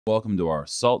Welcome to our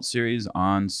salt series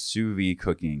on sous vide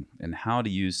cooking and how to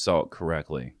use salt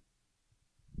correctly.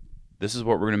 This is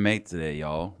what we're going to make today,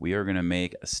 y'all. We are going to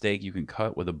make a steak you can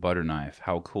cut with a butter knife.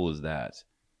 How cool is that?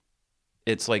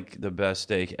 It's like the best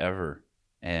steak ever,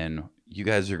 and you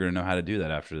guys are going to know how to do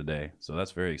that after the day, so that's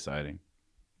very exciting.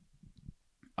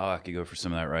 Oh, I could go for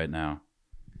some of that right now.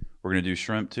 We're going to do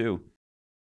shrimp too.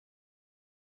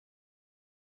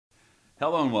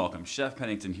 Hello and welcome. Chef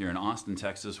Pennington here in Austin,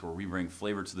 Texas, where we bring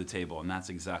flavor to the table, and that's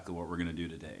exactly what we're going to do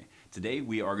today. Today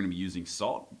we are going to be using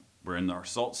salt. We're in our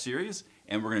salt series,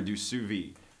 and we're going to do sous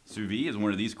vide. Sous vide is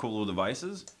one of these cool little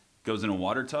devices. It goes in a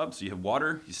water tub, so you have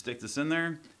water, you stick this in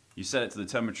there, you set it to the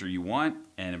temperature you want,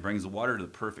 and it brings the water to the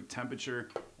perfect temperature.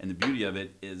 And the beauty of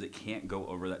it is it can't go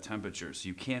over that temperature, so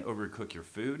you can't overcook your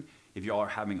food. If y'all are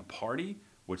having a party,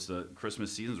 which the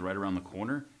Christmas season is right around the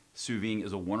corner, sous vide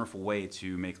is a wonderful way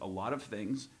to make a lot of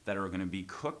things that are going to be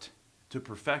cooked to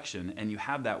perfection, and you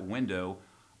have that window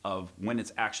of when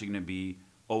it's actually going to be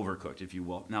overcooked, if you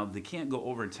will. Now, they can't go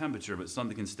over in temperature, but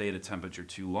something can stay at a temperature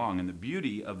too long. And the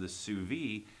beauty of the sous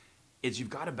vide is you've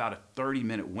got about a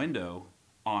 30-minute window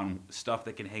on stuff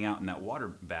that can hang out in that water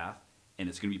bath, and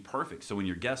it's going to be perfect. So when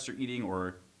your guests are eating,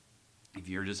 or if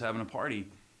you're just having a party,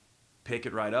 pick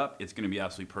it right up. It's going to be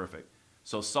absolutely perfect.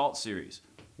 So salt series.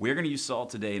 We're going to use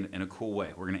salt today in a cool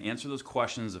way. We're going to answer those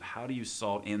questions of how to use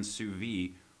salt and sous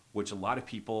vide, which a lot of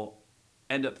people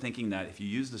end up thinking that if you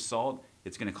use the salt,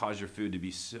 it's going to cause your food to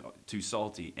be too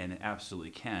salty, and it absolutely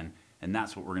can. And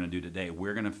that's what we're going to do today.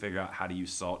 We're going to figure out how to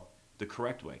use salt the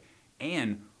correct way.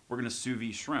 And we're going to sous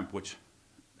vide shrimp, which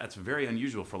that's very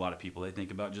unusual for a lot of people. They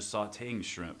think about just sauteing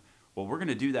shrimp. Well, we're going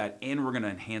to do that, and we're going to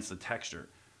enhance the texture.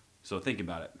 So think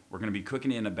about it. We're going to be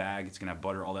cooking it in a bag. It's going to have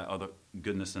butter, all that other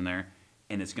goodness in there,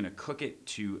 and it's going to cook it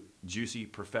to juicy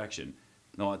perfection.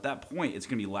 Now, at that point, it's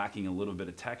going to be lacking a little bit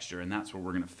of texture, and that's where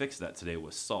we're going to fix that today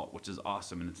with salt, which is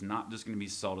awesome. And it's not just going to be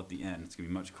salt at the end. It's going to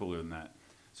be much cooler than that.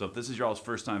 So if this is y'all's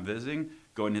first time visiting,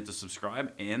 go ahead and hit the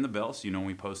subscribe and the bell so you know when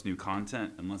we post new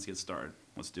content, and let's get started.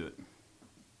 Let's do it.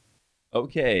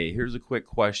 Okay, here's a quick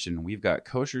question. We've got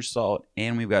kosher salt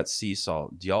and we've got sea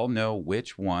salt. Do y'all know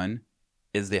which one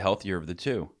is the healthier of the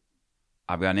two?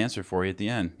 I've got an answer for you at the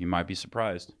end. You might be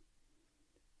surprised.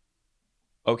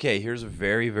 Okay, here's a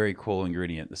very, very cool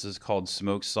ingredient. This is called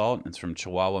smoked salt. It's from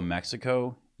Chihuahua,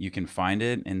 Mexico. You can find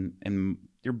it in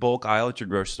your bulk aisle at your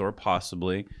grocery store,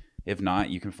 possibly. If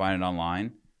not, you can find it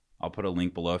online. I'll put a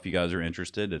link below if you guys are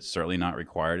interested. It's certainly not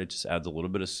required. It just adds a little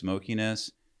bit of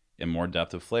smokiness and more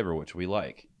depth of flavor, which we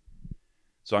like.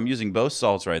 So I'm using both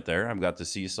salts right there. I've got the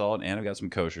sea salt and I've got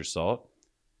some kosher salt.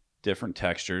 Different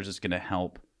textures. It's going to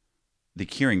help the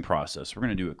curing process. We're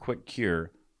going to do a quick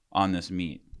cure on this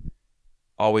meat.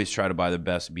 Always try to buy the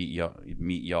best meat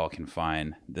y'all can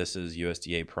find. This is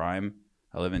USDA Prime.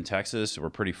 I live in Texas, so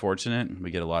we're pretty fortunate. We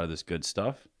get a lot of this good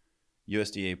stuff.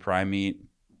 USDA Prime meat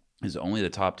is only the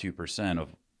top 2%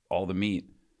 of all the meat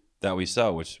that we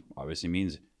sell, which obviously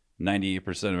means 98%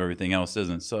 of everything else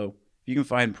isn't. So if you can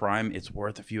find Prime, it's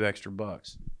worth a few extra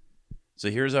bucks. So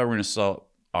here's how we're going to salt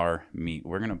our meat.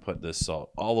 We're going to put this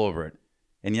salt all over it.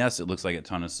 And yes, it looks like a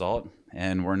ton of salt,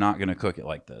 and we're not going to cook it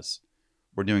like this.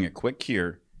 We're doing a quick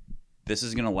cure. This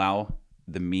is going to allow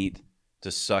the meat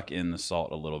to suck in the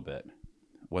salt a little bit.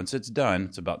 Once it's done,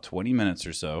 it's about 20 minutes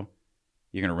or so.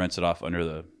 You're going to rinse it off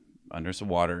under some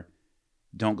water.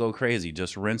 Don't go crazy.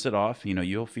 Just rinse it off. You know,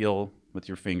 you'll feel with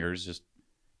your fingers, just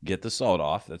get the salt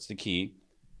off. That's the key.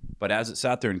 But as it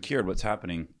sat there and cured, what's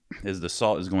happening is the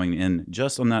salt is going in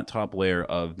just on that top layer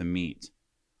of the meat,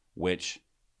 which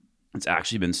it's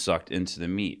actually been sucked into the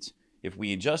meat. If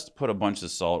we just put a bunch of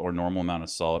salt or normal amount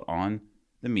of salt on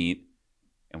the meat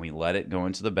and we let it go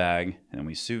into the bag and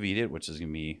we sous vide it, which is going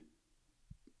to be,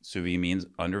 sous vide means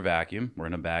under vacuum. We're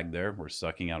in a bag there. We're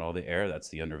sucking out all the air. That's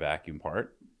the under vacuum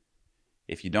part.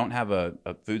 If you don't have a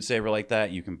food saver like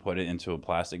that, you can put it into a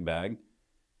plastic bag.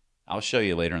 I'll show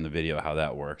you later in the video how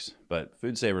that works. But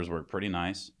food savers work pretty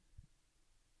nice.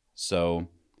 So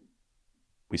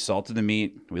we salted the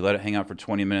meat. We let it hang out for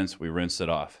 20 minutes. We rinsed it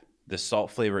off. This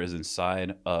salt flavor is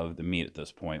inside of the meat at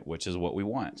this point, which is what we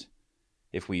want.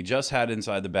 If we just had it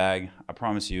inside the bag, I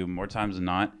promise you, more times than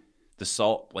not, the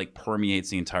salt like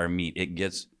permeates the entire meat. It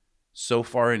gets so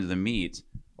far into the meat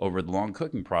over the long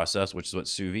cooking process, which is what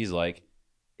sous vide is like.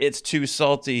 It's too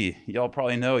salty. Y'all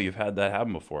probably know you've had that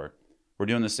happen before. We're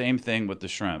doing the same thing with the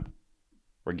shrimp.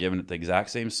 We're giving it the exact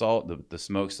same salt, the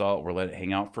smoked salt. We're letting it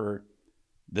hang out for,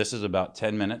 this is about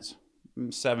 10 minutes,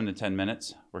 7 to 10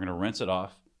 minutes. We're going to rinse it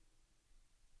off.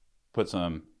 Put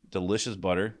some delicious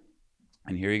butter,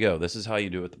 and here you go. This is how you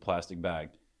do it with the plastic bag.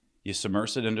 You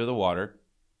submerge it into the water.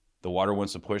 The water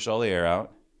wants to push all the air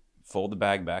out. fold the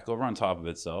bag back over on top of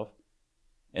itself,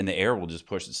 and the air will just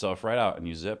push itself right out, and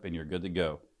you zip, and you're good to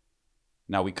go.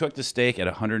 Now, we cooked the steak at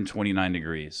 129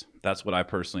 degrees. That's what I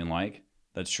personally like.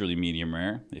 That's truly medium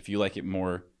rare. If you like it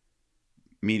more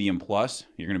medium plus,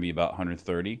 you're going to be about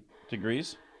 130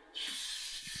 degrees.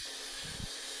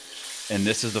 And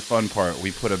this is the fun part.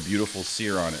 We put a beautiful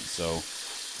sear on it. So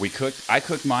I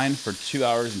cooked mine for 2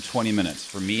 hours and 20 minutes.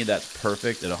 For me, that's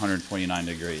perfect at 129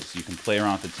 degrees. You can play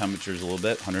around with the temperatures a little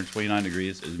bit. 129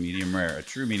 degrees is medium rare, a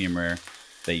true medium rare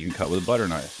that you can cut with a butter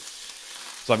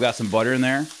knife. So I've got some butter in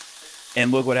there. And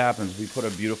look what happens. We put a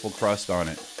beautiful crust on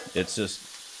it. It's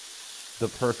just the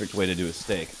perfect way to do a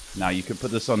steak. Now, you could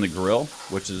put this on the grill,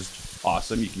 which is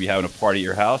awesome. You could be having a party at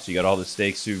your house. You got all the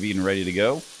steak sous vide and ready to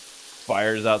go.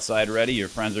 Fire's outside ready. Your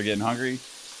friends are getting hungry.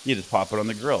 You just pop it on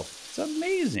the grill. It's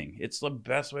amazing. It's the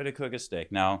best way to cook a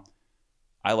steak. Now,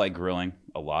 I like grilling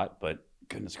a lot, but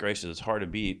goodness gracious, it's hard to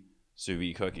beat sous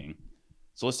vide cooking.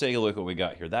 So let's take a look at what we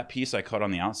got here. That piece I cut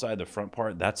on the outside, the front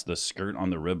part, that's the skirt on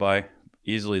the ribeye.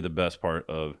 Easily the best part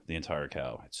of the entire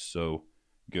cow. It's so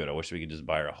good. I wish we could just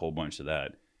buy her a whole bunch of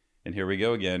that. And here we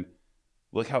go again.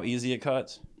 Look how easy it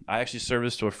cuts. I actually served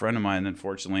this to a friend of mine, and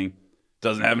unfortunately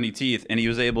doesn't have any teeth, and he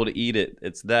was able to eat it.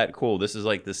 It's that cool. This is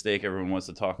like the steak everyone wants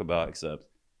to talk about, except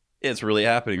it's really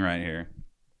happening right here.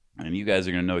 And you guys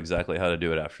are going to know exactly how to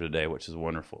do it after today, which is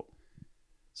wonderful.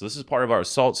 So this is part of our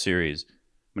salt series.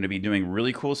 I'm going to be doing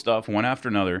really cool stuff one after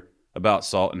another about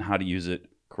salt and how to use it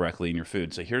correctly in your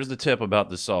food. So here's the tip about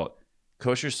the salt.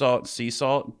 Kosher salt, sea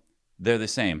salt, they're the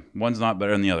same. One's not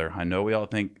better than the other. I know we all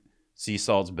think sea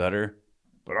salt's better,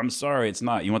 but I'm sorry, it's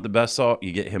not. You want the best salt,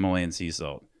 you get Himalayan sea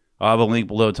salt. I'll have a link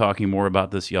below talking more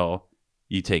about this, y'all.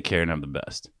 You take care and have the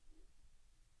best.